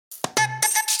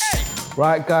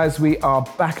Right, guys, we are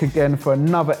back again for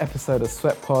another episode of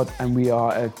Sweat Pod, and we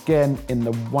are again in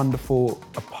the wonderful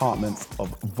apartments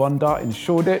of Vonda in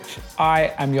Shoreditch.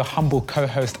 I am your humble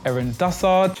co-host, Erin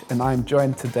Dussard, and I'm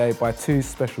joined today by two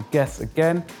special guests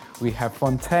again. We have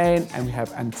Fontaine and we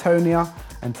have Antonia.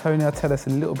 Antonia, tell us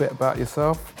a little bit about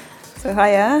yourself. So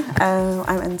hiya,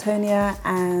 I'm Antonia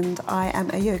and I am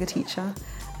a yoga teacher.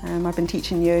 I've been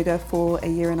teaching yoga for a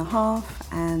year and a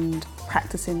half and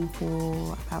practicing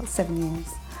for about 7 years.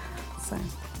 So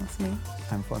that's me.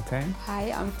 I'm Fontaine.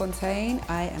 Hi, I'm Fontaine.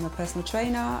 I am a personal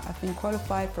trainer. I've been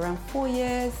qualified for around 4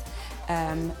 years.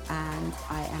 And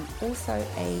I am also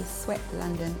a Sweat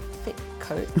London fit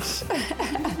coach.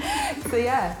 So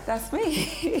yeah, that's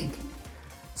me.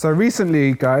 So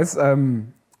recently, guys, I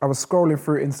was scrolling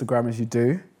through Instagram as you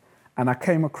do, and I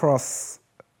came across,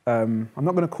 I'm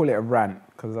not going to call it a rant,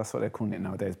 because that's what they're calling it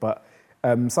nowadays, but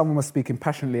someone was speaking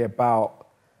passionately about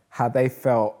how they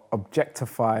felt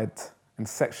objectified and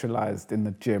sexualized in the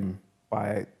gym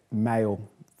by male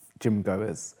gym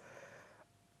goers.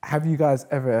 Have you guys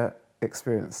ever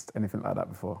experienced anything like that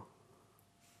before?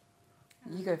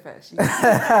 You go first. You go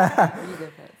first.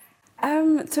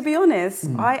 To be honest,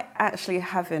 I actually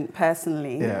haven't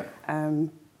personally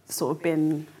sort of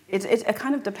been, it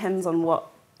kind of depends on what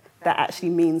that actually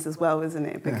means as well, isn't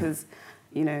it? Because,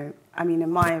 you know, I mean,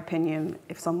 in my opinion,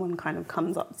 if someone kind of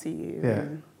comes up to you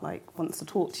and like wants to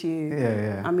talk to you,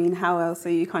 I mean, how else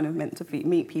are you kind of meant to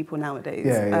meet people nowadays?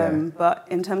 But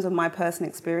in terms of my personal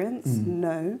experience,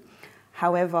 no.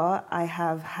 However, I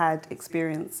have had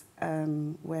experience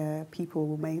where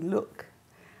people may look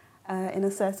in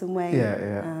a certain way,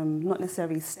 not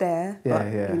necessarily stare, but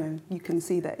you know, you can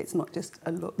see that it's not just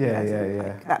a look.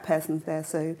 Like that person's there.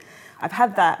 So I've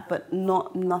had that, but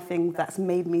nothing that's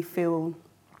made me feel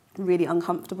really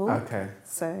uncomfortable. Okay.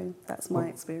 So that's my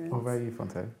experience. What about you,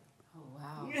 Fontaine? Oh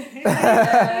wow.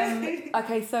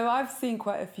 Okay, so I've seen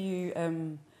quite a few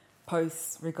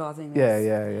posts regarding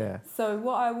this. So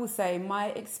what I will say,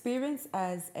 my experience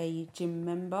as a gym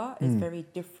member is very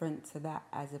different to that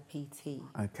as a PT.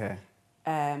 Okay.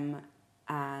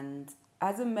 And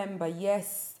as a member,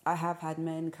 yes, I have had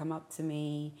men come up to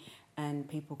me and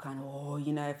people kind of,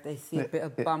 you know, if they see a bit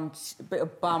of bum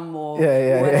or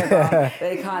whatever,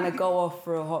 they kind of go off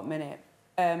for a hot minute.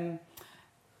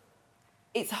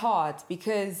 It's hard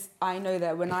because I know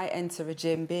that when I enter a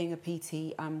gym, being a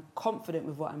PT, I'm confident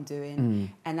with what I'm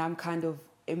doing, and I'm kind of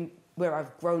where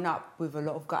I've grown up with a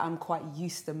lot of guys. I'm quite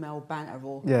used to male banter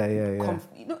or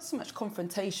not so much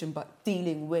confrontation, but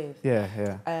dealing with.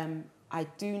 I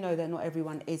do know that not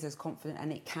everyone is as confident,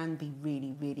 and it can be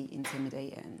really, really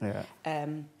intimidating.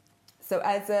 So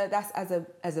as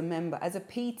a member, as a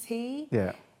PT,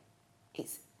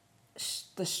 it's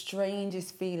the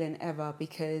strangest feeling ever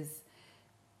because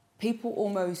people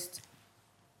almost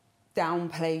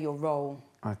downplay your role.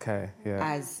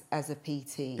 As a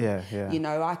PT. You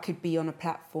know, I could be on a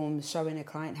platform showing a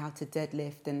client how to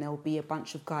deadlift and there'll be a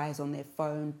bunch of guys on their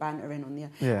phone bantering on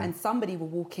and somebody will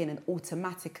walk in and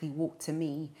automatically walk to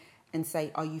me and say,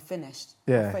 "Are you finished?"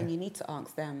 Friend, you need to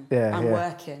ask them. I'm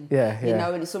working. You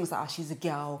know, and it's almost like, she's a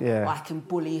girl, or I can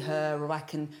bully her, or I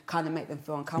can kind of make them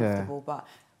feel uncomfortable. But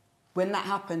when that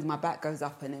happens, my back goes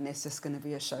up and then it's just going to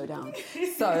be a showdown.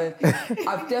 So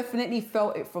I've definitely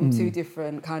felt it from two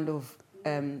different kind of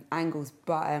angles,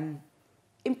 but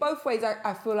in both ways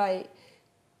I feel like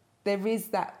there is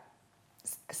that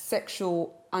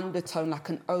sexual undertone, like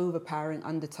an overpowering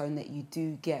undertone that you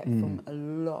do get from a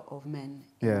lot of men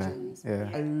in gyms.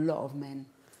 A lot of men.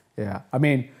 I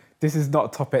mean, this is not a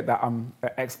topic that I'm an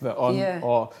expert on,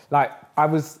 or like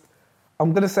I'm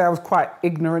going to say I was quite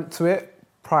ignorant to it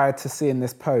prior to seeing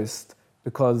this post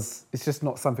because it's just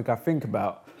not something I think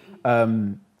about.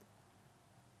 I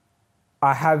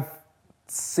have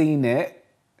seen it,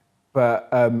 but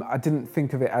I didn't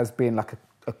think of it as being like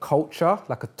a culture,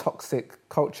 like a toxic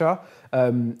culture.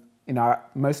 You know,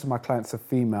 most of my clients are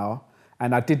female,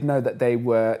 and I did know that they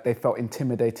felt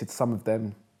intimidated, some of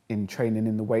them, in training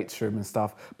in the weights room and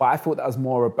stuff. But I thought that was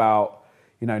more about,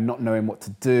 you know, not knowing what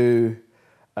to do,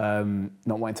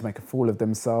 not wanting to make a fool of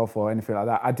themselves or anything like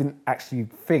that. I didn't actually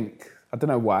think, I don't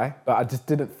know why, but I just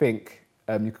didn't think,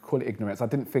 you could call it ignorance, I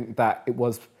didn't think that it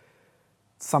was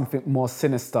something more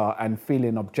sinister and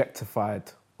feeling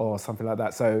objectified or something like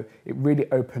that. So it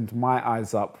really opened my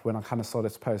eyes up when I kind of saw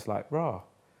this post, like, rah,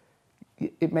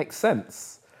 it makes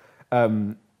sense.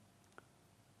 But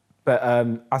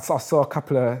I saw a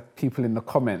couple of people in the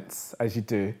comments, as you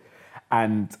do,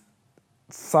 and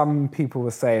some people were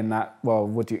saying that, well,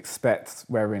 what do you expect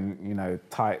wearing, you know,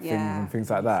 tight things and things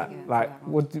like that? Like,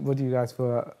 what do you guys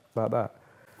feel about that?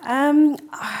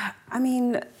 I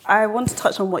mean, I want to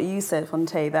touch on what you said,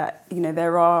 Fonte, that, you know,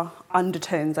 there are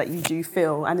undertones that you do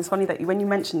feel. And it's funny that when you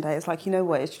mentioned that, it's like, you know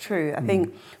what, it's true. I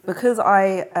think because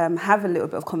I have a little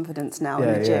bit of confidence now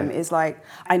in the gym, it's like,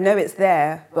 I know it's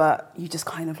there, but you just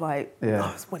kind of like,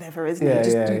 oh, it's whatever, isn't it?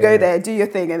 Just go there, do your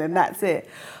thing, and then that's it.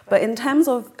 But in terms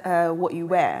of what you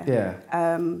wear,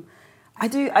 I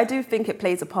do think it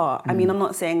plays a part. I mean, I'm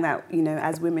not saying that, you know,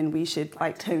 as women we should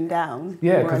like tone down.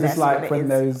 Yeah, because it's like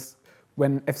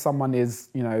if someone is,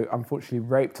 you know, unfortunately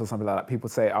raped or something like that, people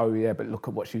say, oh yeah, but look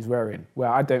at what she's wearing.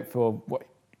 Well, I don't feel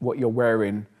what you're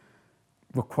wearing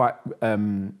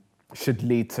should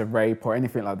lead to rape or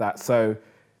anything like that. So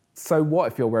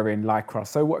what if you're wearing Lycra?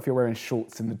 So what if you're wearing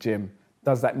shorts in the gym?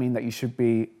 Does that mean that you should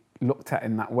be looked at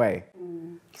in that way?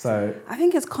 So I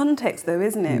think it's context though,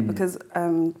 isn't it? Because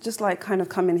just like kind of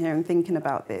coming here and thinking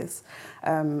about this,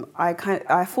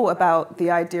 I thought about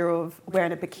the idea of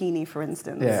wearing a bikini, for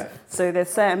instance. Yeah. So there's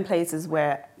certain places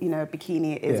where, you know, a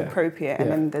bikini is appropriate, and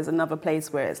then there's another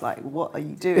place where it's like, what are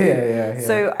you doing?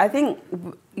 So I think,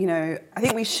 you know,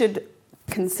 we should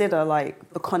consider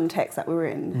like the context that we're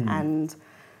in and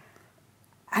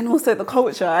also the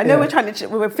culture. I know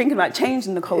we're thinking about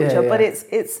changing the culture, but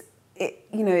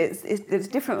you know, there's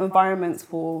different environments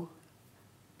for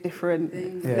different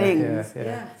things.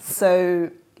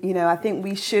 So, you know, I think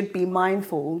we should be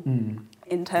mindful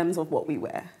in terms of what we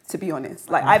wear, to be honest.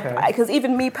 Like, because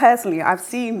even me personally, I've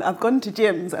gone to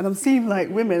gyms and I'm seeing like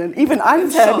women, and even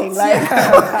I'm turning like,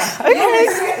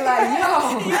 okay. Like,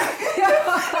 yo.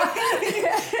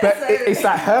 But is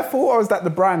that her fault, or is that the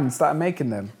brands that are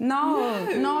making them? No,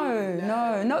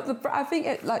 not the. I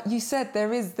think, like you said,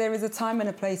 there is a time and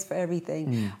a place for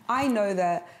everything. I know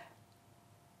that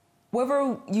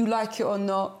whether you like it or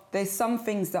not, there's some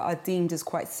things that are deemed as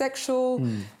quite sexual.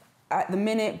 At the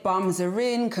minute, bums are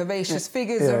in, curvaceous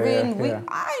figures are in.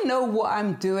 I know what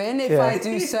I'm doing if I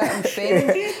do certain things.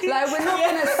 Like, we're not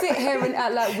going to sit here and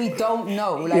act like we don't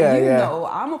know. Like, know,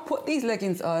 I'm going to put these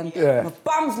leggings on, my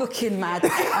bum's looking mad,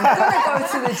 I'm going to go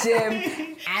to the gym,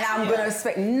 and I'm going to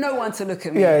expect no one to look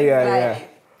at me.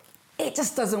 It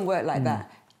just doesn't work like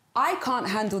that. I can't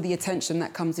handle the attention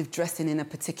that comes with dressing in a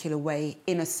particular way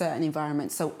in a certain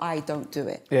environment, so I don't do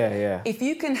it. If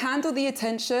you can handle the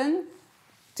attention,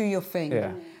 do your thing.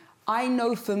 I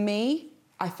know for me,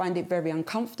 I find it very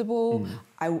uncomfortable.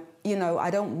 I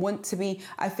don't want to be.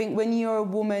 I think when you're a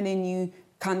woman and you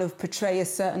kind of portray a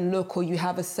certain look, or you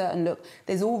have a certain look,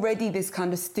 there's already this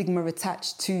kind of stigma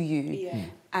attached to you.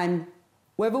 And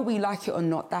whether we like it or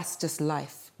not, that's just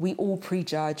life. We all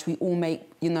prejudge. We all make,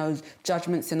 you know,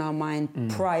 judgments in our mind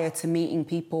prior to meeting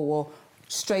people or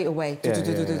straight away.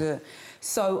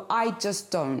 So I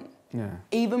just don't.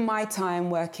 Even my time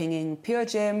working in Pure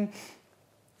Gym,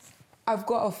 I've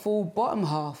got a full bottom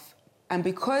half. And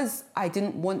because I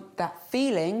didn't want that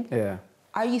feeling,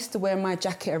 I used to wear my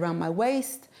jacket around my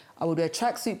waist. I would wear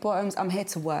tracksuit bottoms. I'm here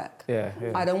to work.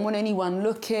 I don't want anyone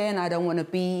looking. I don't want to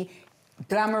be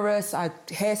glamorous.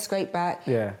 Hair scraped back,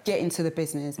 get into the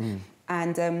business.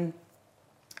 And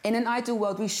in an ideal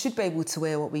world, we should be able to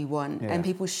wear what we want and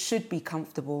people should be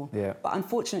comfortable. But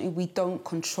unfortunately, we don't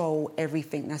control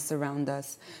everything that's around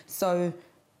us. So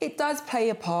it does play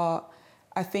a part.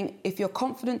 I think if you're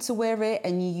confident to wear it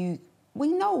and you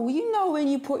know when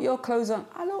you put your clothes on,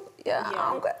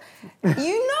 I'm good.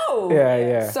 You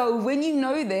know. So when you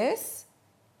know this,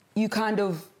 you kind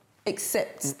of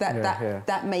accept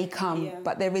that may come,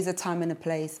 but there is a time and a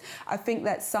place. I think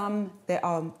that there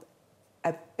are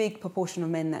a big proportion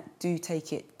of men that do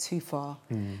take it too far,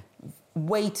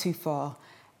 way too far.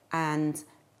 And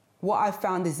what I've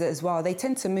found is that as well, they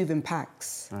tend to move in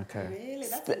packs. Really?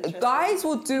 That's interesting. Guys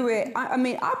will do it. I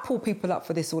mean, I pull people up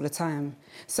for this all the time.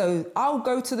 So I'll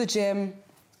go to the gym,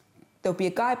 there'll be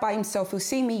a guy by himself, he'll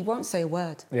see me, he won't say a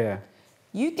word.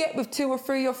 You get with 2 or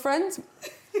 3 of your friends,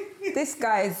 this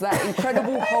guy is that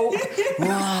Incredible Hulk.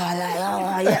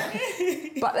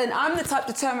 But then I'm the type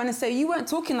to turn around and say, you weren't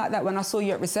talking like that when I saw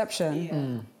you at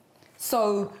reception.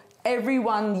 So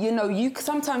everyone, you know,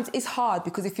 sometimes it's hard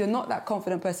because if you're not that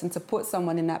confident person to put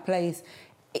someone in that place,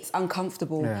 it's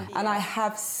uncomfortable. And I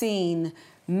have seen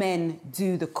men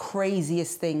do the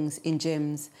craziest things in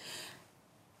gyms.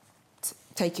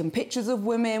 Taking pictures of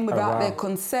women without their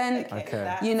consent.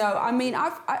 You know, I mean,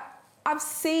 I've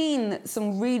seen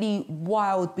some really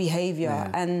wild behaviour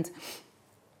and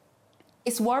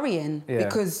it's worrying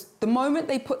because the moment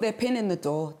they put their pin in the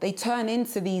door, they turn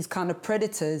into these kind of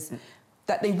predators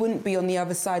that they wouldn't be on the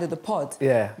other side of the pod,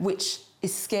 which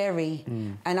is scary.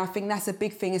 And I think that's a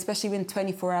big thing, especially in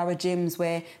 24-hour gyms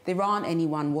where there aren't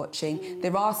anyone watching.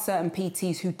 There are certain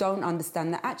PTs who don't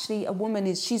understand that actually a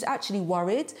woman she's actually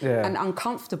worried and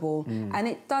uncomfortable. And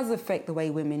it does affect the way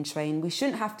women train. We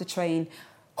shouldn't have to train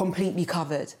completely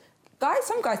covered.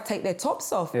 Some guys take their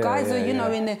tops off. Guys are, you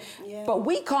know, in there. Yeah. But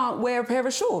we can't wear a pair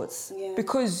of shorts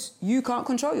because you can't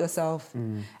control yourself.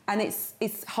 And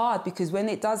it's hard because when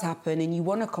it does happen and you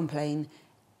want to complain,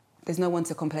 there's no one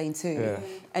to complain to. Yeah.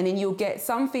 And then you'll get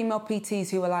some female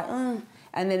PTs who are like,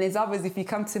 and then there's others, if you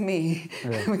come to me,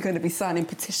 we're going to be signing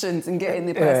petitions and getting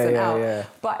the person out. Yeah.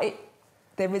 But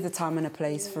there is a time and a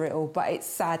place for it all. But it's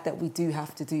sad that we do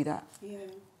have to do that. Yeah.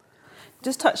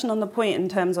 Just touching on the point in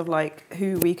terms of like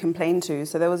who we complain to.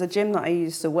 So there was a gym that I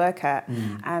used to work at,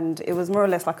 and it was more or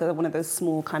less like one of those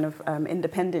small kind of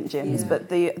independent gyms. But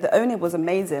the owner was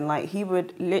amazing. Like he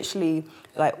would literally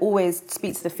like always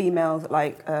speak to the female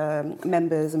like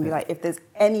members and be like, if there's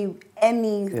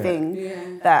anything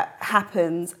that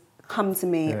happens, come to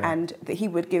me, and he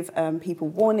would give people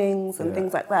warnings and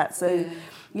things like that. So.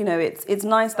 You know, it's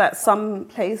nice that some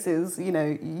places, you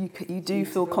know, you do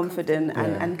feel confident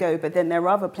and go, but then there are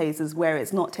other places where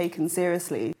it's not taken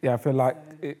seriously. Yeah, I feel like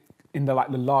in the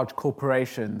large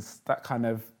corporations, that kind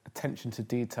of attention to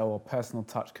detail or personal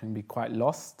touch can be quite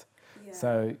lost. Yeah.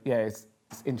 So yeah, it's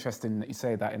interesting that you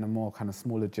say that in a more kind of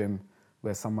smaller gym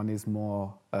where someone is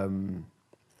more in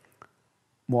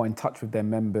touch with their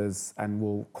members and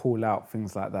will call out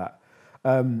things like that.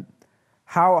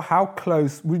 How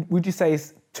close would you say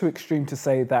it's too extreme to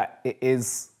say that it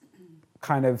is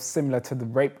kind of similar to the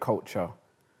rape culture,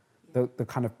 the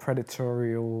kind of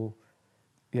predatorial,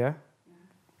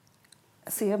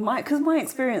 See, because my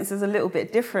experience is a little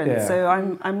bit different, so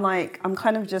I'm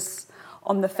kind of just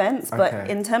on the fence. But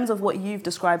in terms of what you've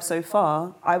described so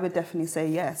far, I would definitely say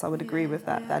yes. I would agree with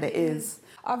that it is.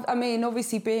 I mean,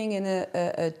 obviously, being in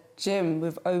a gym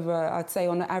with over, I'd say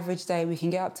on an average day, we can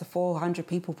get up to 400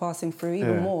 people passing through,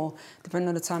 even more, depending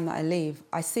on the time that I leave.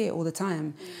 I see it all the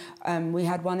time. We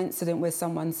had one incident where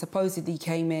someone supposedly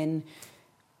came in.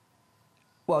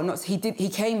 Well, he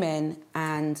came in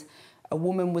and a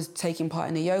woman was taking part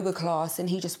in a yoga class and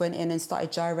he just went in and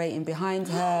started gyrating behind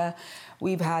her.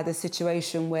 We've had a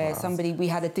situation where we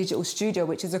had a digital studio,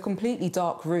 which is a completely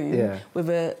dark room with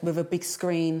a big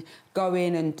screen, go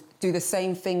in and do the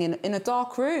same thing in a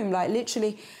dark room, like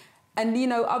literally. And, you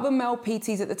know, other male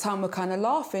PTs at the time were kind of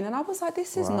laughing. And I was like,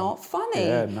 this is not funny.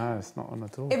 Yeah, no, it's not on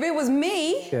at all. If it was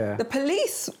me, the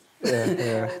police...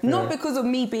 Not because of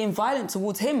me being violent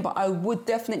towards him, but I would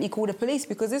definitely call the police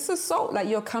because it's assault. Like,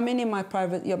 you're coming in my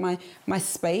private, my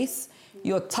space.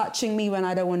 You're touching me when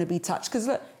I don't want to be touched. Because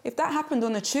look, if that happened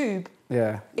on a tube,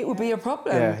 it would be a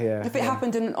problem. If it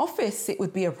happened in an office, it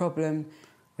would be a problem.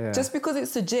 Just because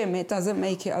it's a gym, it doesn't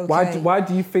make it okay. Why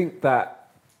do you think that,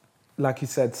 like you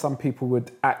said, some people would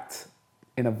act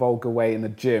in a vulgar way in the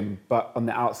gym, but on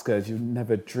the outskirts, you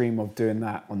never dream of doing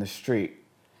that on the street?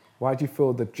 Why do you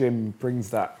feel the gym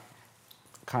brings that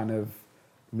kind of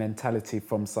mentality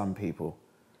from some people?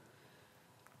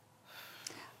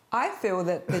 I feel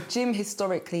that the gym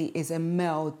historically is a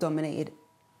male-dominated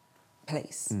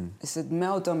place. It's a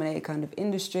male-dominated kind of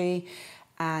industry,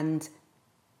 and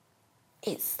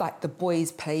it's like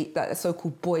that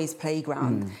so-called boys'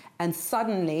 playground. And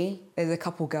suddenly, there's a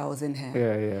couple girls in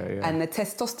here. And the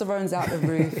testosterone's out the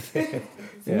roof.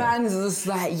 Man's just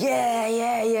like,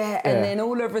 And then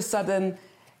all of a sudden,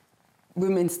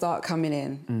 women start coming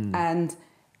in. And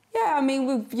I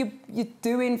mean, you're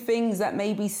doing things that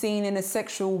may be seen in a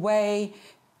sexual way.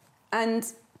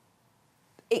 And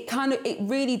it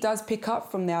really does pick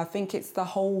up from there. I think it's the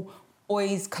whole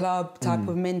boys club type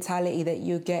of mentality that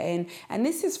you're getting. And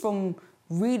this is from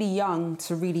really young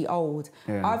to really old.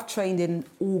 I've trained in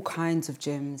all kinds of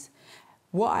gyms.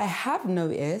 What I have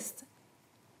noticed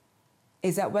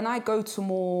is that when I go to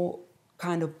more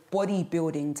kind of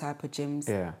bodybuilding type of gyms,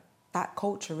 that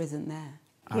culture isn't there.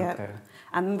 Yeah,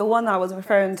 and the one I was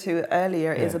referring to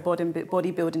earlier is a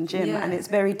bodybuilding gym, and it's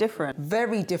very different.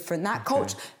 Very different. That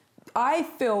culture, I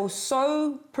feel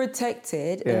so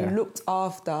protected and looked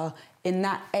after in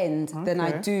that end than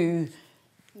I do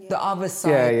the other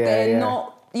side. They're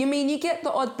not. You mean you get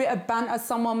the odd bit of banter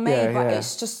someone made, but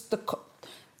it's just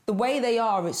the way they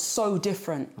are. It's so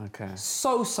different.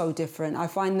 So different. I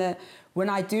find that when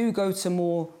I do go to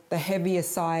more the heavier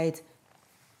side,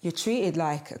 you're treated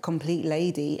like a complete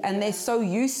lady. And they're so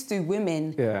used to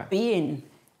women being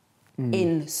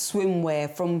in swimwear,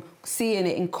 from seeing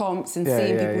it in comps and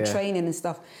seeing people training and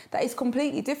stuff, that is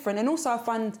completely different. And also I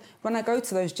find when I go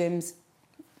to those gyms,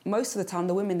 most of the time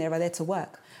the women there are there to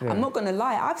work. I'm not going to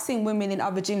lie, I've seen women in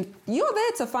other gyms, you're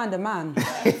there to find a man.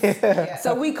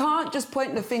 So we can't just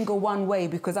point the finger one way,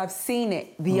 because I've seen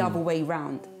it the other way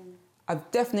round. I've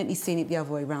definitely seen it the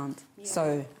other way round.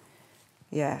 So,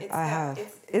 yeah, I have.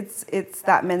 It's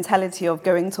that mentality of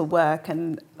going to work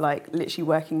and like literally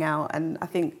working out. And I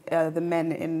think the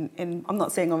men in I'm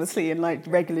not saying obviously in like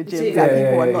regular gyms that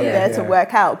people are not there to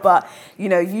work out, but you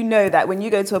know that when you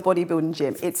go to a bodybuilding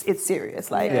gym, it's serious.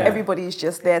 Like everybody's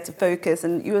just there to focus.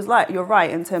 And you're right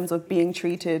in terms of being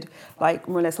treated like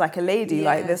more or less like a lady.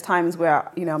 Like there's times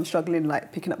where I'm struggling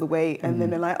like picking up the weight, and then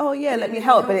they're like, oh yeah, let me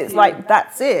help. But it's like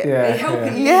that's it. They help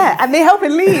and leave. Yeah, and they help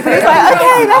and leave. And it's like,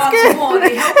 okay, that's good.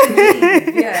 They help and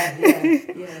leave. Yeah.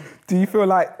 Do you feel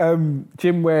like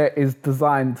gym wear is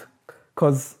designed,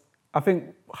 because I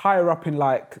think higher up in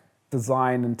like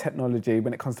design and technology,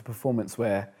 when it comes to performance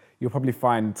wear, you'll probably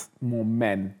find more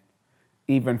men.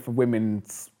 Even for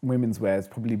women's wear, it's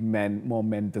probably more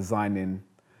men designing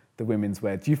the women's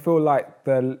wear. Do you feel like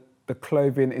the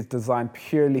clothing is designed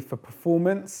purely for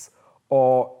performance,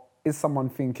 or is someone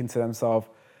thinking to themselves,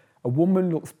 a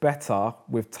woman looks better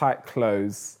with tight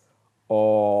clothes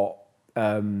or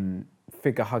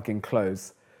figure-hugging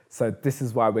clothes, so this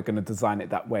is why we're going to design it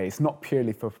that way? It's not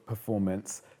purely for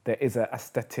performance. There is an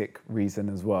aesthetic reason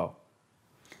as well.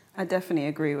 I definitely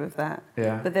agree with that.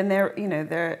 Yeah. But then they're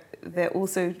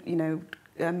also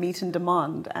meet and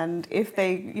demand, and if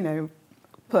they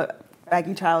put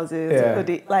baggy trousers,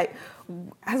 hoodie, like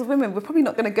as women, we're probably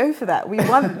not going to go for that. We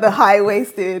want the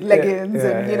high-waisted leggings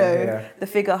and the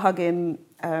figure-hugging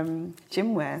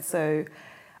gym wear. So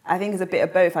I think it's a bit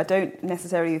of both. I don't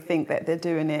necessarily think that they're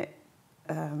doing it,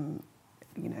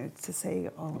 to say,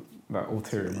 oh, like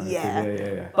ulterior motive.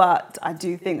 Yeah. But I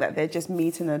do think that they're just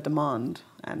meeting a demand,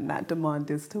 and that demand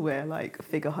is to wear like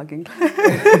figure-hugging clothes.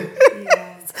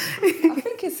 I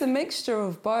think it's a mixture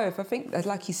of both. I think,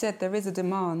 like you said, there is a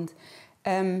demand.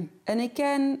 And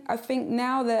again, I think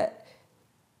now that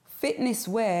fitness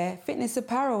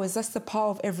apparel is just a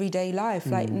part of everyday life.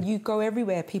 Like you go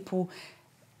everywhere,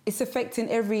 it's affecting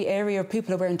every area.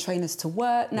 People are wearing trainers to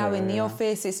work now in the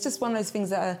office. It's just one of those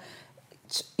things that are,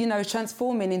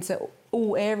 transforming into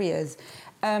all areas.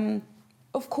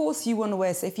 Of course you want to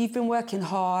wear, so if you've been working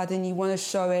hard and you want to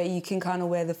show it, you can kind of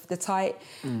wear the tight.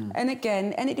 And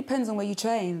it depends on where you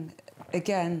train.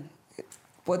 Again,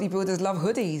 bodybuilders love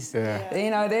hoodies.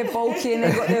 They're bulky and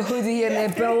they've got their hoodie and their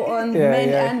belt on, men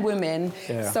and women.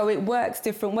 So it works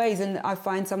different ways. And I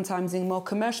find sometimes in more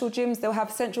commercial gyms, they'll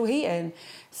have central heating.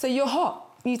 So you're hot,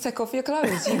 you take off your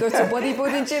clothes. You go to a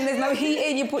bodybuilding gym, there's no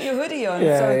heating, you put your hoodie on.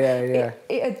 It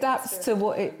adapts to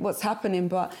what's happening.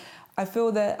 But I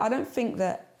don't think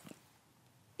that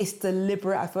it's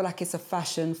deliberate. I feel like it's a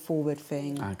fashion-forward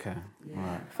thing. Okay,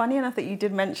 right. Funny enough that you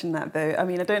did mention that, though. I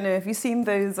mean, I don't know if you've seen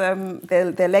those,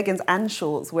 their leggings and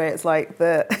shorts, where it's like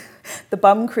the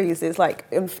bum crease is like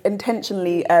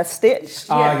intentionally stitched.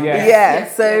 So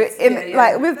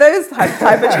with those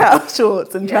type of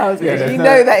shorts and trousers,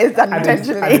 that is done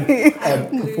intentionally.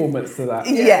 Performance to that.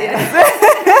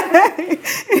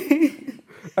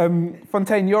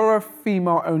 Fontaine, you're a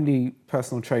female-only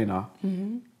personal trainer.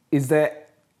 Mm-hmm. Is there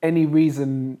any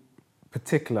reason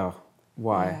particular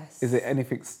why? Yes. Is it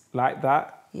anything like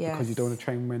that? Yes. Because you don't want to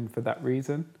train men for that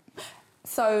reason?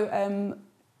 So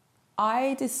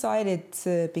I decided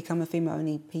to become a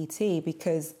female-only PT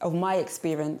because of my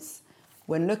experience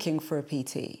when looking for a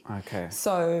PT. Okay.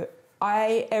 So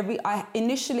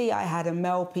initially I had a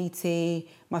male PT.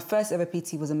 My first ever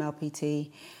PT was a male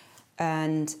PT,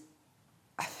 and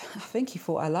I think he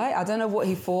thought I lied. I don't know what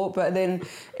he thought, but then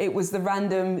it was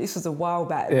this was a while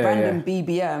back,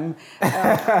 BBM.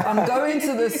 I'm going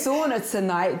to the sauna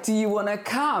tonight. Do you want to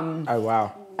come? Oh,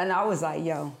 wow. And I was like,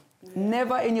 yo,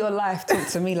 never in your life talk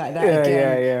to me like that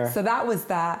again. So that was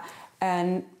that.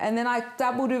 And then I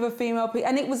dabbled with a female PT,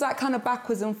 and it was like kind of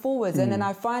backwards and forwards. And then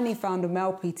I finally found a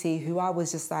male PT who I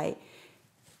was just like,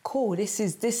 cool, this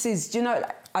is,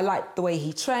 I liked the way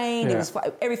he trained.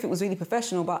 Everything was really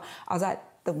professional, but I was like,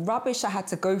 the rubbish I had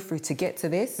to go through to get to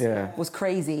this was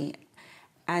crazy.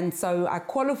 And so I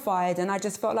qualified, and I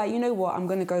just felt like, you know what, I'm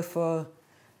going to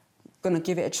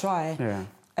give it a try.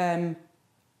 I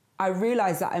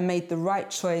realised that I made the right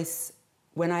choice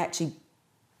when I actually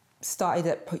started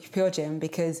at Pure Gym,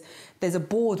 because there's a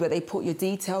board where they put your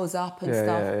details up and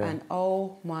stuff, and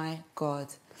oh my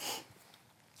God.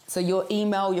 So your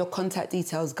email, your contact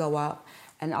details go up,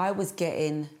 and I was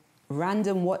getting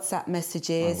random WhatsApp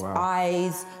messages,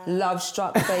 eyes,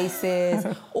 love-struck faces,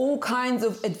 all kinds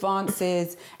of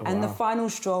advances. The final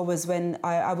straw was when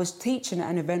I was teaching at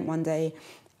an event one day,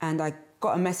 and I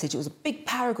got a message. It was a big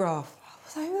paragraph. I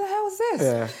was like, who the hell is this?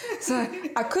 Yeah. So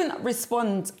I couldn't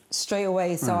respond straight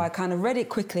away. So I kind of read it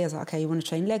quickly. I was like, okay, you want to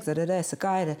train legs? It's a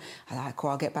guy. I was like, cool,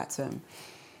 I'll get back to him.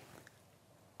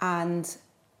 And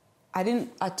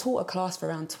I taught a class for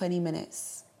around 20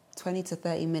 minutes, 20 to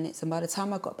 30 minutes. And by the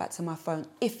time I got back to my phone,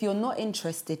 if you're not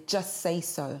interested, just say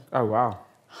so. Oh, wow.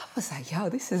 I was like, yo,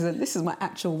 this is my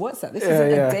actual WhatsApp. This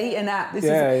isn't a dating app.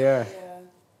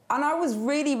 And I was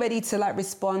really ready to like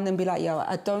respond and be like, yo,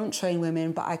 I don't train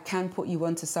women, but I can put you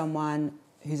onto someone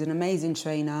who's an amazing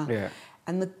trainer. Yeah.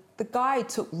 And the guy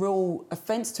took real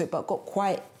offense to it, but got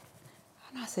quite,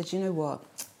 and I said, you know what,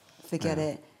 forget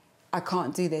it. I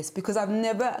can't do this, because I've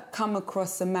never come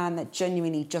across a man that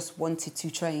genuinely just wanted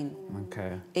to train.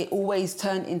 Okay. It always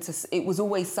turned into, it was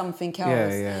always something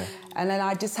else. Yeah. And then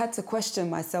I just had to question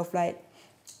myself, like,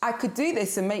 I could do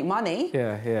this and make money.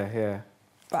 Yeah.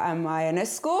 But am I an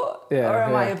escort Yeah, or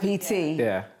am I yeah. a PT?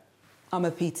 Yeah. I'm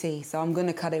a PT, so I'm going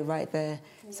to cut it right there.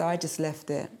 So I just left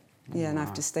it. Yeah, and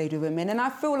I've just stayed with women. And I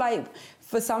feel like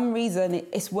for some reason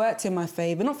it's worked in my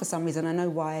favour. Not for some reason, I know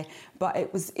why. But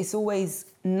it's always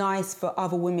nice for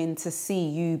other women to see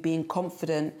you being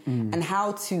confident and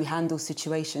how to handle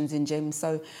situations in gyms.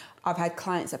 So I've had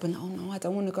clients that have been, oh no, I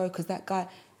don't want to go because that guy...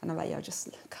 And I'm like, just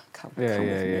come with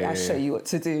me. I'll show you what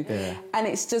to do. Yeah. And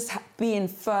it's just being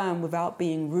firm without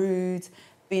being rude,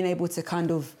 being able to kind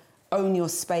of own your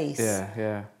space.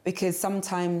 Yeah. Because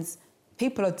sometimes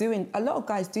people a lot of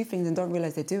guys do things and don't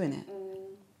realise they're doing it.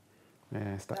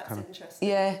 Yeah, it's that That's kind of... interesting.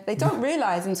 Yeah, they don't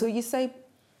realise until you say,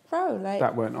 bro, like...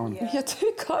 That weren't on. You're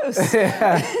too close.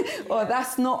 Or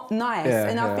that's not nice.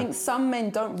 And I think some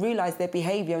men don't realise their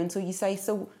behaviour until you say,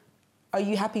 so... Are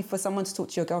you happy for someone to talk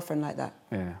to your girlfriend like that?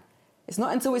 Yeah. It's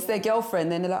not until it's their girlfriend,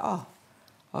 then they're like, oh,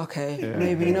 okay,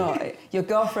 maybe not. Your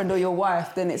girlfriend or your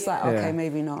wife, then it's like, okay,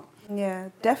 maybe not. Yeah,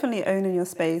 definitely owning your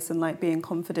space and like being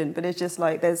confident, but it's just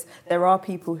like there are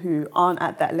people who aren't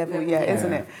at that level yet,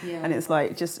 isn't it? Yeah. And it's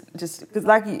like just because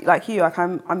like you,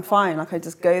 I'm fine, like I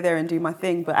just go there and do my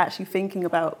thing, but actually thinking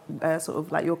about sort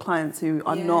of like your clients who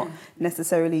are not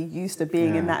necessarily used to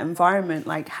being in that environment,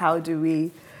 like how do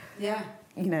we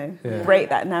break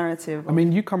that narrative? I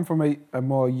mean, you come from a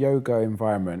more yoga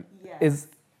environment. Is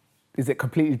it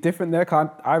completely different there? 'Cause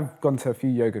I've gone to a few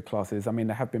yoga classes. I mean,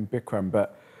 there have been Bikram,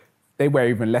 but they wear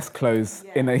even less clothes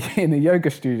in a yoga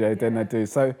studio than I do.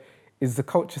 So is the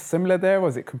culture similar there, or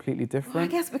is it completely different? Well, I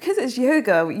guess because it's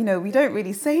yoga, we don't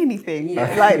really say anything.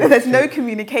 Like there's no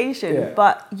communication,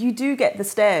 but you do get the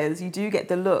stares, you do get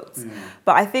the looks.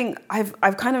 But I think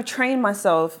I've kind of trained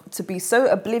myself to be so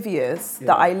oblivious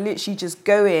that I literally just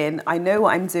go in, I know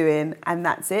what I'm doing, and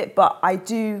that's it. But I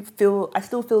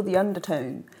still feel the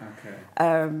undertone.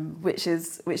 Which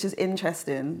is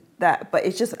interesting. But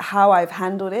it's just how I've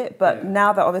handled it. But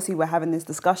now that obviously we're having this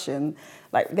discussion,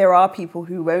 like there are people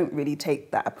who won't really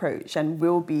take that approach and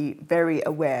will be very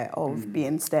aware of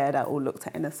being stared at or looked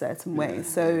at in a certain way.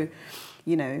 So,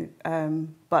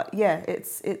 but yeah,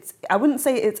 it's I wouldn't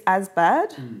say it's as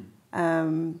bad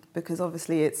because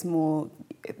obviously it's more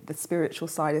the spiritual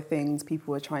side of things.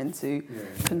 People are trying to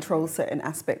control certain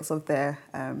aspects of their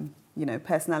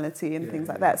personality and things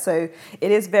like that. So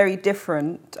it is very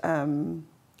different,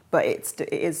 but it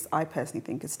is. I personally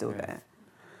think it's still there.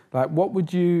 Like,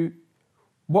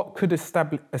 what could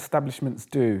establishments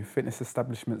do, fitness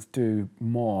establishments do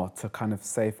more to kind of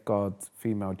safeguard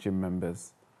female gym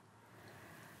members?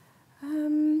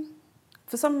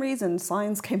 For some reason,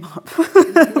 signs came up,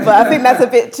 but I think that's a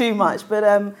bit too much. But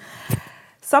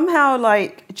somehow,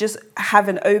 like, just have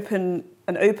an open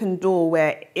door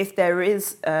where if there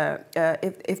is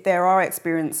if there are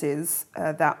experiences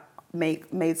that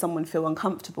made someone feel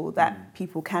uncomfortable, that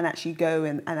people can actually go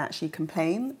and actually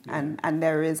complain, and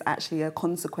there is actually a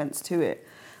consequence to it.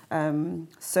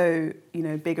 So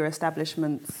bigger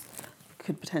establishments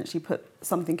could potentially put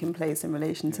something in place in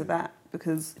relation to that,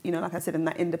 because like I said, in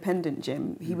that independent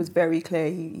gym, he was very clear.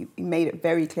 He made it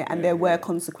very clear, and there were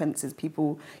consequences.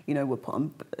 People were put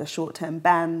on short-term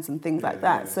bans and things like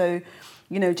that. So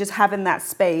just having that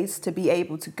space to be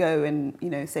able to go and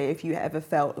say if you ever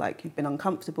felt like you've been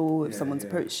uncomfortable, if someone's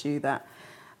approached you, that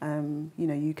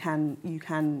you can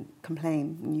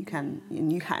complain,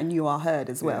 and you are heard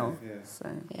as well. So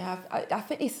I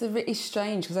think it's really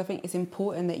strange, because I think it's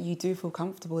important that you do feel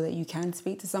comfortable that you can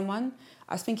speak to someone.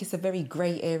 I think it's a very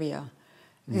grey area.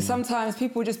 Because sometimes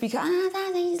people just he's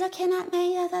looking at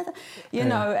me,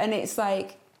 and it's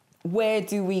like, where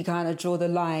do we kind of draw the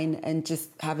line and just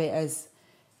have it as,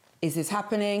 is this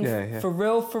happening for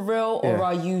real, or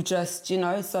are you just,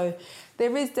 So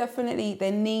there is definitely,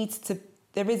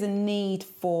 there is a need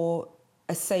for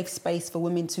a safe space for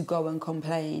women to go and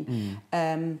complain.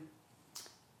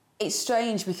 it's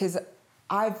strange because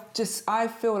I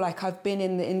feel like I've been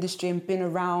in the industry and been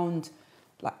around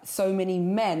like so many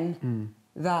men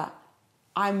that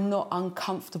I'm not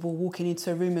uncomfortable walking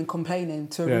into a room and complaining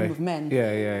to a room of men.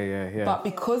 Yeah. But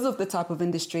because of the type of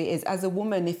industry it is, as a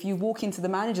woman, if you walk into the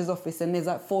manager's office and there's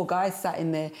like 4 guys sat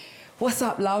in there, what's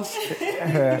up, love?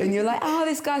 And you're like, oh,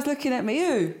 this guy's looking at me.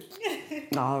 Who?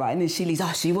 All right. And then she leaves,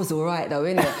 she was all right though,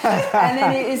 innit? And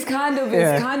then it's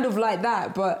kind of like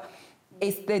that. But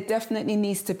there definitely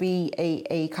needs to be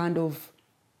a kind of,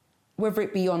 whether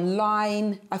it be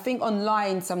online, I think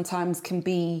online sometimes can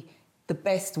be the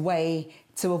best way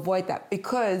to avoid that,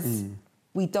 because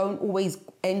we don't always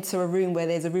enter a room where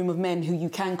there's a room of men who you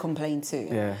can complain to.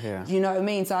 Yeah. You know what I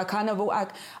mean? So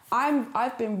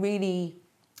I've been really,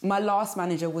 my last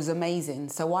manager was amazing,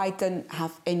 so I didn't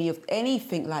have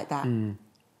anything like that.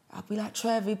 I'd be like,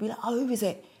 Trev, he'd be like, oh, who is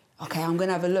it? Okay, I'm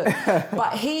gonna have a look.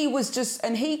 But he was just,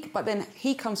 but then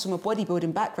he comes from a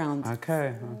bodybuilding background.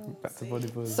 Okay, back to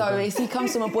bodybuilding. So he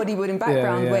comes from a bodybuilding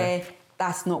background where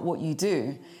that's not what you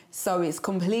do. So it's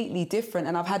completely different.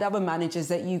 And I've had other managers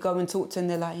that you go and talk to and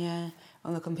they're like, yeah,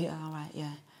 on the computer, all right,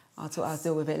 yeah, I'll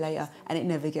deal with it later. And it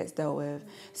never gets dealt with.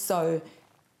 So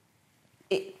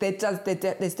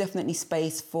there's definitely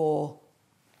space for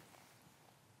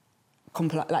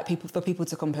people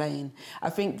to complain. I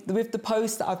think with the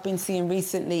posts that I've been seeing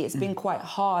recently, it's been quite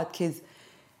hard because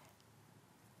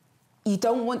you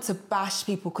don't want to bash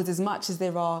people, because as much as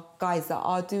there are guys that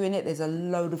are doing it, there's a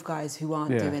load of guys who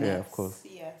aren't doing it. Yeah, of course.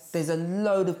 Yes. There's a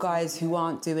load of guys who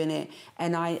aren't doing it,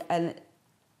 and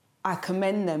I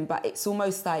commend them, but it's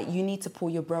almost like you need to pull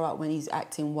your bro out when he's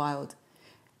acting wild.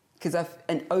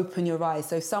 And open your eyes.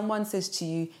 So if someone says to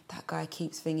you, that guy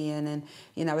keeps thinking, and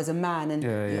you know, as a man, and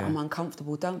I'm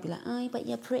uncomfortable, don't be like, oh, but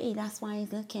you're pretty, that's why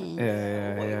he's looking.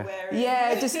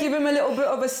 Yeah, just give him a little bit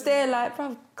of a stare, like,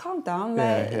 bro, calm down.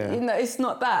 Like, you know, it's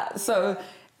not that. So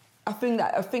I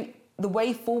think the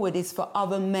way forward is for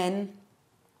other men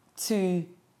to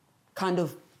kind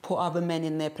of put other men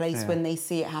in their place when they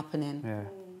see it happening. Yeah.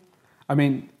 I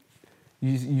mean,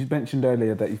 you mentioned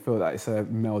earlier that you feel that it's a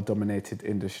male-dominated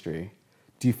industry.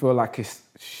 Do you feel like it's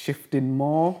shifting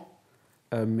more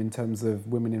in terms of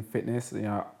women in fitness? You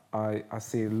know, I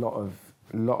see a lot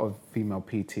of female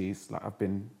PTs. Like, I've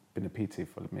been a PT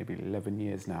for maybe 11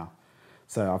 years now,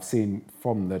 so I've seen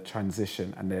from the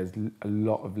transition, and there's a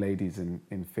lot of ladies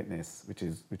in fitness, which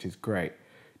is great.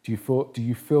 Do you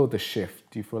feel the shift?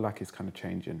 Do you feel like it's kind of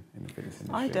changing in the fitness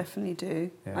industry? I definitely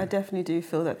do. Yeah. I definitely do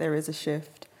feel that there is a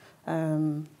shift.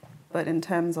 But in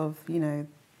terms of, you know,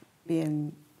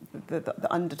 being the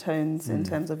undertones in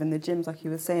terms of in the gyms, like you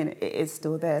were saying, it is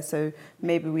still there. So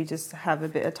maybe we just have a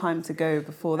bit of time to go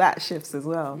before that shifts as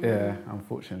well. Yeah,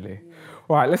 unfortunately.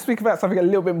 All right, let's speak about something a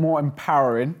little bit more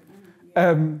empowering.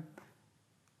 Women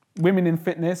in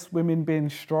fitness, women being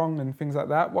strong and things like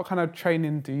that. What kind of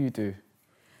training do you do?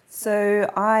 So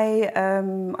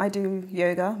I do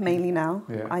yoga mainly now.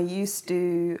 Yeah. I used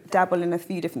to dabble in a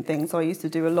few different things. So I used to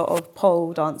do a lot of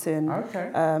pole dancing,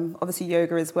 obviously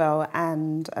yoga as well,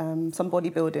 and some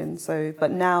bodybuilding. So,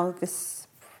 but now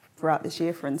throughout this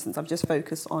year, for instance, I've just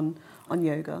focused on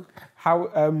yoga. How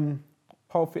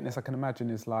pole fitness, I can imagine,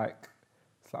 it's like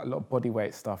a lot of body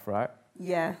weight stuff, right?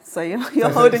 Yeah, so you're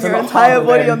holding your entire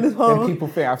body on the pole. People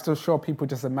think, I'm still sure people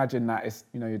just imagine that it's,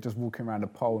 you know, you're just walking around a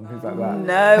pole and things like that.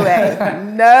 No way,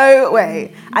 no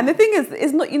way. And the thing is,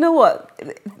 it's not. You know what?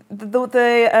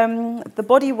 The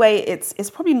body weight, it's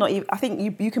probably not even. I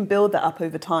think you can build that up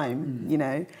over time. You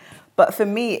know. But for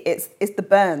me, it's the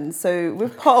burns. So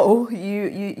with pole, you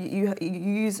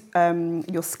use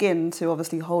your skin to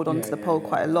obviously hold onto the pole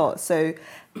quite a lot. So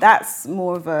that's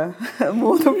more the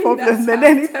problem than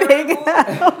anything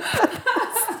else.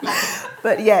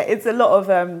 But yeah, it's a lot of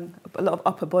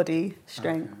upper body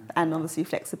strength and obviously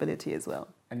flexibility as well.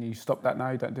 And you stopped that now?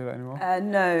 You don't do that anymore?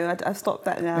 No, I've stopped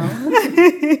that now.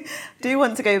 Do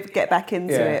want to get back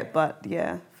into it, but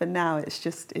yeah, for now it's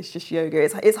just yoga.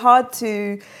 It's hard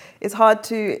to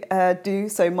do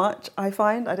so much. I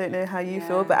find. I don't know how you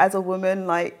feel, but as a woman,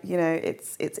 like, you know,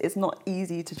 it's not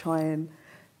easy to try and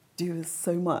do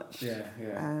so much.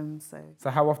 So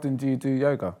how often do you do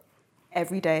yoga?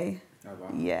 Every day. Oh,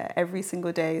 wow. Yeah, every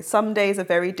single day. Some days are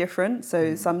very different.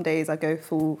 So some days I go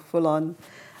full on.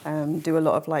 Do a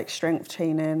lot of like strength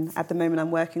training. At the moment,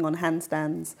 I'm working on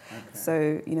handstands,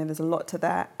 so you know there's a lot to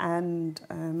that. And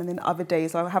then other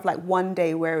days I'll have like one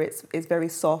day where it's very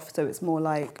soft, so it's more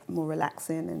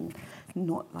relaxing and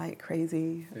not like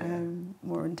crazy,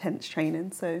 more intense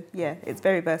training. So yeah, it's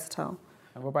very versatile.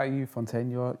 And what about you,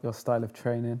 Fontaine? Your style of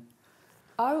training?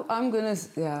 I'm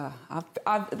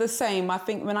the same. I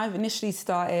think when I initially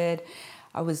started,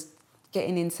 I was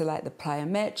getting into like the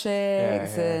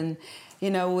plyometrics and, you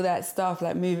know, all that stuff,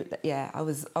 like I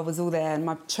was all there, and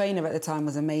my trainer at the time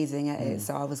was amazing at it,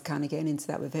 so I was kind of getting into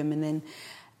that with him. And then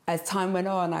as time went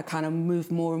on, I kind of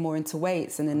moved more and more into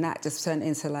weights, and then that just turned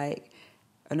into like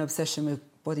an obsession with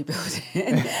bodybuilding.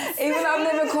 Even though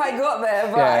I've never quite got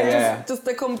there, but just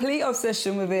a complete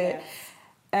obsession with it.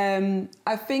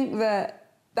 I think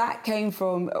that came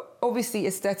from, obviously,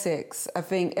 aesthetics. I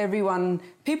think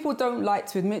people don't like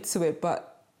to admit to it, but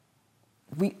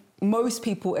most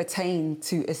people attain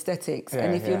to aesthetics.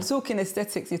 And if you're talking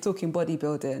aesthetics, you're talking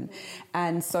bodybuilding.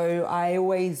 And so I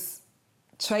always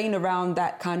train around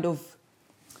that kind of,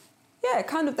 that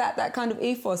kind of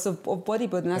ethos of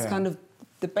bodybuilding. That's kind of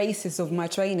the basis of my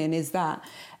training, is that.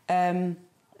 But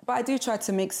I do try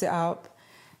to mix it up.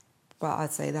 But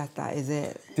I'd say that is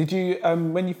it. Did you,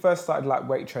 when you first started like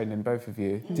weight training, both of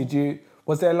you,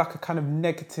 was there like a kind of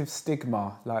negative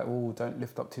stigma, like, oh, don't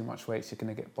lift up too much weights, you're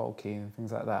going to get bulky and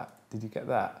things like that? Did you get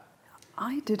that?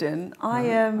 I didn't.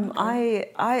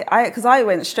 Because I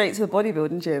went straight to the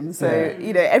bodybuilding gym. So,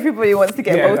 you know, everybody wants to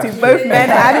get bulky, both men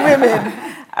and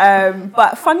women.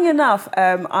 But funny enough,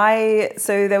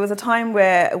 so there was a time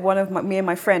where me and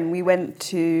my friend, we went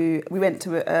to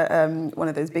one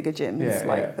of those bigger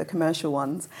gyms, the commercial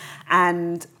ones,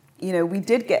 and you know, we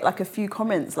did get like a few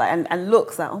comments and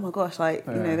looks like, oh my gosh, like,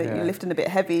 you know, that you're lifting a bit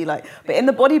heavy, like, but in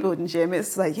the bodybuilding gym,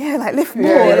 it's like, like lift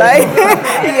more,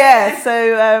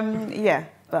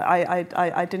 but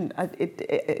I didn't,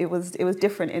 it was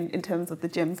different in terms of the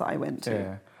gyms that I went to.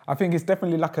 Yeah. I think it's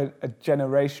definitely like a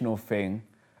generational thing.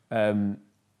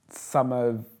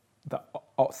 Some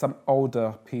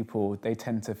older people, they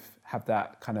tend to have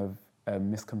that kind of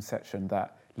misconception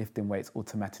that lifting weights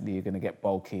automatically you're going to get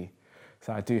bulky.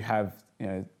 So I do have, you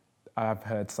know, I've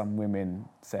heard some women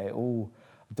say, oh,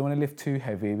 I don't want to lift too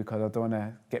heavy because I don't want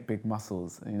to get big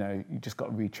muscles. You know, you just got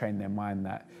to retrain their mind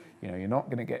that, you know, you're not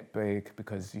going to get big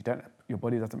because your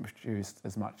body doesn't produce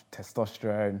as much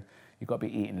testosterone. You've got to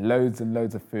be eating loads and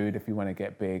loads of food if you want to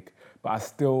get big. But I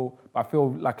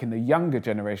feel like in the younger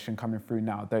generation coming through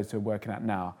now, those who are working out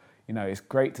now, you know, it's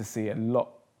great to see a lot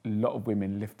of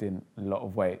women lifting a lot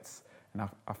of weights. And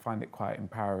I find it quite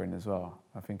empowering as well.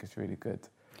 I think it's really good.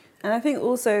 And I think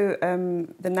also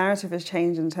the narrative has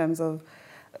changed in terms of,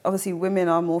 obviously women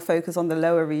are more focused on the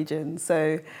lower region.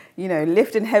 So, you know,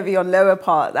 lifting heavy on lower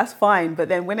part, that's fine. But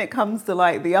then when it comes to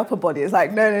like the upper body, it's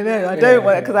like, no, I don't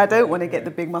want it, because I don't want to get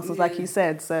the big muscles like you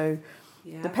said. So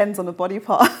depends on the body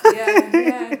part.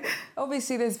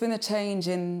 Obviously there's been a change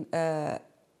in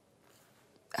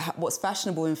what's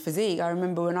fashionable in physique. I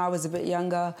remember when I was a bit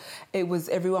younger,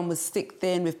 everyone was stick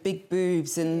thin with big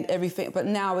boobs and everything, but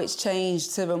now it's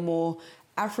changed to a more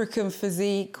African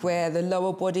physique where the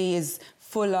lower body is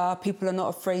fuller, people are not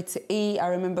afraid to eat. I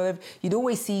remember you'd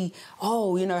always see,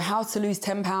 you know, how to lose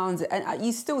 10 pounds, and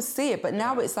you still see it, but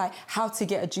now it's like how to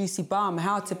get a juicy bum,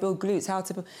 how to build glutes,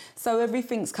 so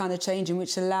everything's kind of changing,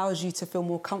 which allows you to feel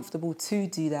more comfortable to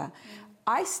do that.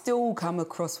 I still come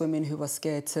across women who are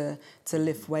scared to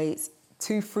lift weights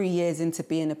 2-3 years into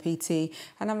being a PT,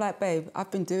 and I'm like, babe,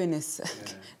 I've been doing this.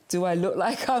 Do I look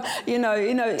like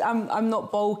I'm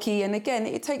not bulky? And again,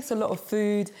 it takes a lot of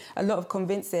food, a lot of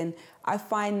convincing. I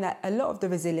find that a lot of the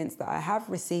resilience that I have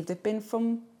received have been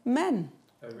from men.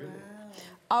 Oh, really?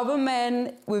 Other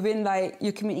men within like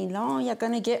your community, you're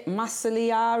gonna get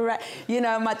muscly, all right. You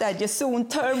know, my dad, you soon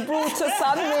turn Brutus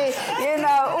on me. You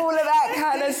know, all of that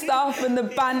kind of stuff and the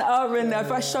banter. And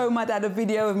if I show my dad a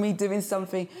video of me doing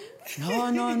something,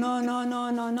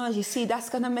 no. You see, that's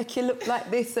gonna make you look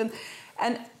like this. And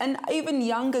even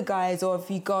younger guys, or if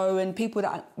you go and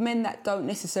men that don't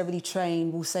necessarily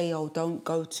train will say, don't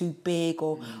go too big,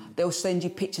 or they'll send you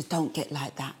pictures, don't get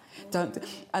like that.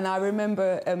 And I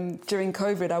remember during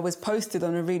COVID, I was posted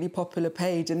on a really popular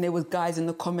page, and there was guys in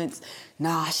the comments,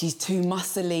 she's too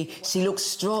muscly, she looks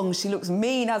strong, she looks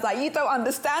mean. I was like, you don't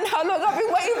understand how long I've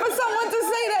been waiting for someone to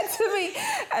say that to me.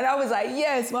 And I was like,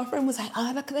 yes. My friend was like,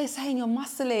 look, they're saying you're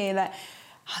muscly. And I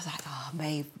was like,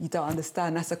 babe, you don't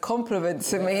understand. That's a compliment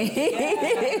to me.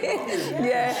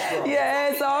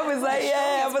 So I was like,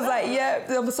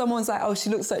 Someone's like, she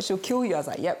looks like she'll kill you. I was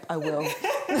like, yep, I will.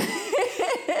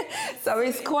 So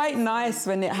it's quite nice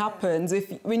when it happens.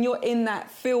 When you're in that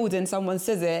field and someone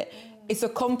says it, it's a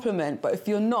compliment. But if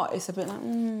you're not, it's a bit like,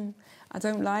 I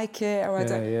don't like it, or I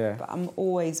don't. But I'm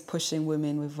always pushing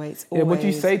women with weights. Always. Yeah, what do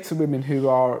you say to women who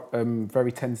are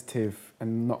very tentative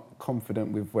and not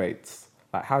confident with weights?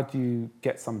 Like, how do you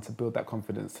get someone to build that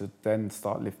confidence to then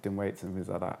start lifting weights and things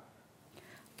like that? I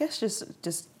guess just.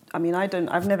 I mean,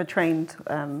 I've never trained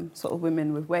sort of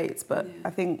women with weights, but I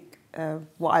think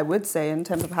what I would say in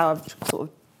terms of how I've sort of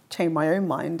changed my own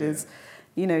mind is,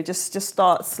 you know, just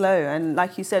start slow. And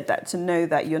like you said, that to know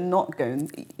that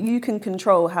you can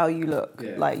control how you look.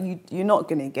 Yeah. Like you're not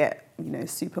going to get, you know,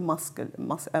 super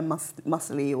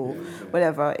muscly or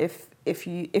whatever. If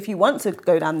you want to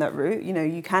go down that route, you know,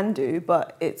 you can do,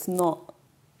 but it's not,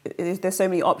 there's so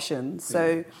many options.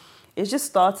 So it's just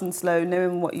starting slow,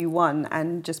 knowing what you want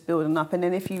and just building up. And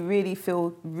then if you really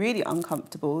feel really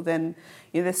uncomfortable, then,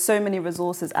 you know, there's so many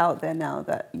resources out there now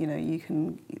that, you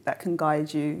know, that can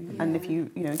guide you. Yeah. And if you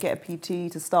know, get a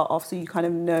PT to start off so you kind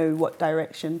of know what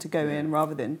direction to go in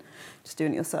rather than just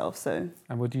doing it yourself. So.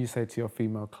 And what do you say to your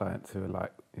female clients who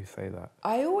say that?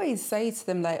 I always say to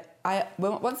them, like,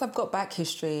 once I've got back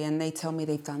history and they tell me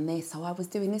they've done this, I was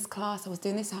doing this class, I was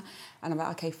doing this, and I'm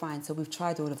like, okay, fine, so we've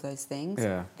tried all of those things.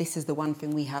 Yeah. This is the one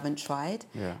thing we haven't tried.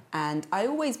 Yeah. And I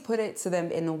always put it to them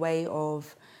in a way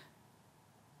of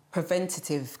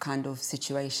preventative kind of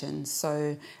situations.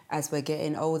 So as we're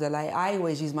getting older, like I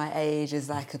always use my age as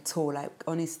like a tool. Like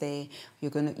honestly,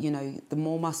 you're gonna, you know, the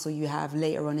more muscle you have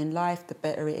later on in life, the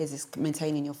better it is. It's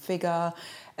maintaining your figure,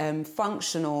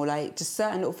 functional, like just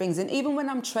certain little things. And even when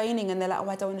I'm training and they're like, oh,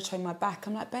 I don't want to train my back,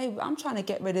 I'm like, babe, I'm trying to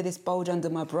get rid of this bulge under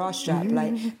my bra strap.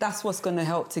 Like that's what's gonna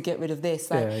help to get rid of this.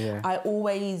 Like I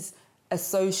always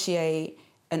associate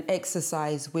an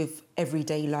exercise with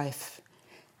everyday life.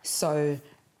 So,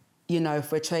 you know,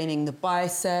 if we're training the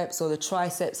biceps or the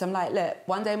triceps, I'm like, look,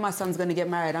 one day my son's going to get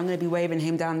married. I'm going to be waving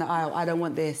him down the aisle. I don't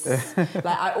want this. Like,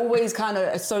 I always kind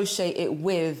of associate it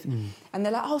with. And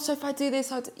they're like, oh, so if I do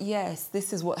this, yes,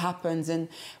 this is what happens. And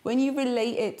when you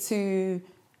relate it to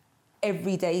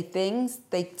everyday things,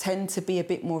 they tend to be a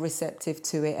bit more receptive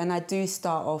to it. And I do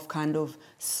start off kind of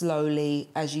slowly,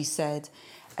 as you said.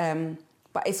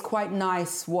 But it's quite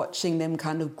nice watching them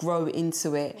kind of grow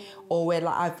into it. Or where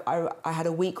like I had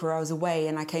a week where I was away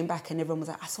and I came back and everyone was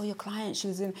like, I saw your client, she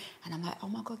was in, and I'm like, oh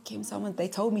my God, Kim, they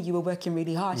told me you were working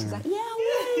really hard. She's like, yeah,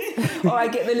 I was. Or I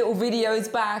get the little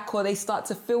videos back, or they start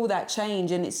to feel that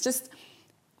change. And it's just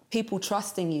people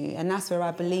trusting you. And that's where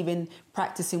I believe in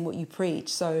practicing what you preach.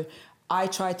 So I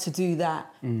try to do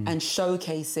that and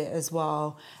showcase it as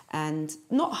well. And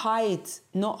not hide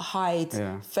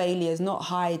failures, not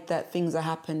hide that things are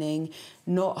happening,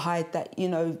 not hide that, you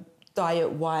know,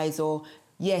 diet-wise, or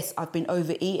yes, I've been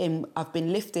overeating, I've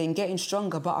been lifting, getting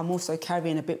stronger, but I'm also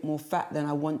carrying a bit more fat than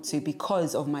I want to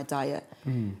because of my diet.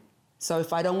 So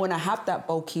if I don't want to have that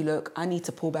bulky look, I need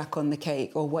to pull back on the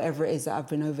cake or whatever it is that I've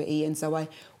been overeating. So I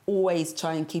always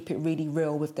try and keep it really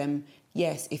real with them.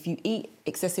 Yes, if you eat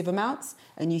excessive amounts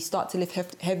and you start to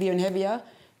lift heavier and heavier,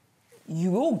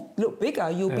 you will look bigger.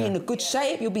 You'll be in a good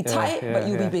shape. You'll be tight, but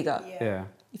you'll be bigger. Yeah.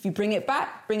 If you bring it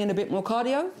back, bring in a bit more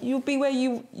cardio, you'll be where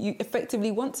you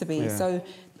effectively want to be. Yeah. So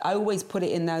I always put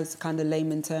it in those kind of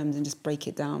layman terms and just break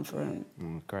it down for them.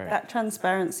 Great. That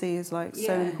transparency is like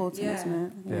so important, isn't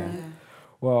it? Yeah.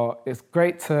 Well, it's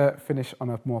great to finish on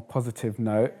a more positive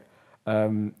note.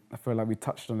 I feel like we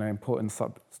touched on an important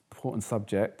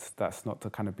subject that's not to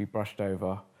kind of be brushed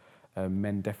over.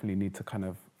 Men definitely need to kind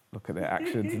of look at their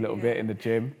actions a little bit in the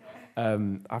gym.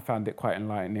 I found it quite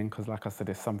enlightening because, like I said,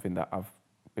 it's something that I've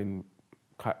been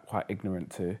quite ignorant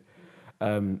to.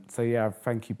 So yeah,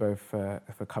 thank you both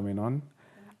for coming on.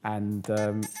 And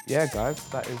yeah, guys,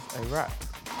 that is a wrap.